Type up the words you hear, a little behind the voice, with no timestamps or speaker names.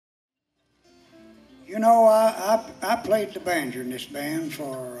You know, I played the banjo in this band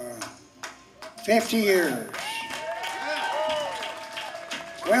for 50 years.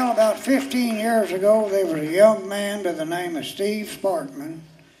 Well, about 15 years ago, there was a young man by the name of Steve Sparkman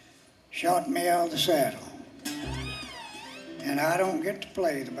shot me out of the saddle. And I don't get to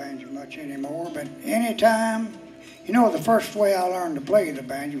play the banjo much anymore, but anytime, you know, the first way I learned to play the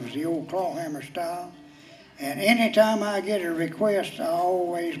banjo was the old clawhammer style. And anytime I get a request, I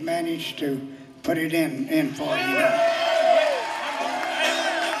always manage to put it in for you. Look out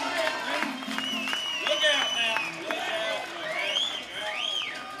now. Look out.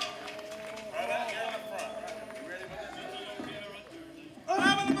 Right out here in the front. You ready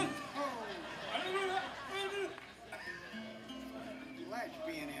for this? Latch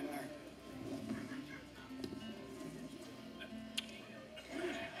being in there.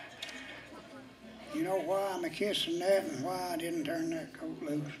 You know why I'm a-kissing that and why I didn't turn that coat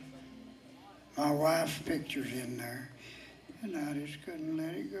loose? My wife's picture's in there, and I just couldn't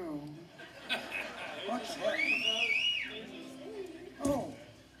let it go. What's that? Oh,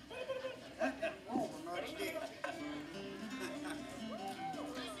 that didn't over much, did it?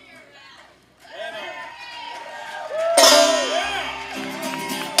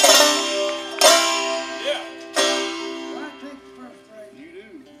 Yeah. Do I take the first phrase? You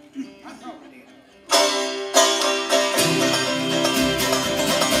do. I thought I did.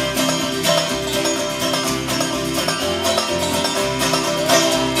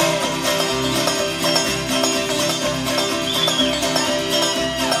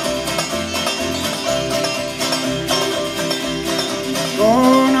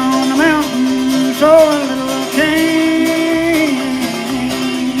 Going on the mountain, so a little cane.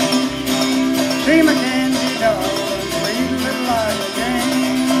 See my candy darling, sweet little Ida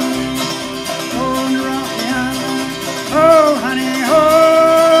Jane. Going to Rocky Island, oh honey,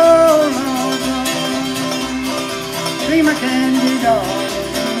 oh Lord. See my candy darling.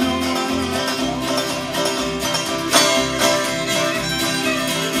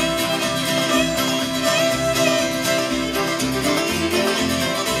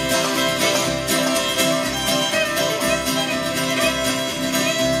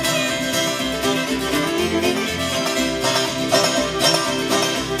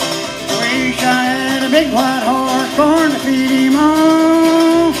 Wish I had a big white horse born to feed him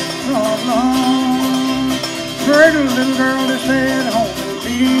on. Lord, Lord. Pretty little girl to stay at home and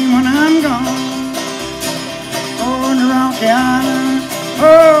feed him when I'm gone. Going to Rocky Island,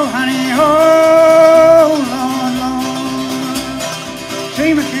 oh honey, oh Lord, Lord.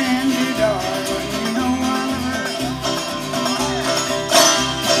 See my candy dog.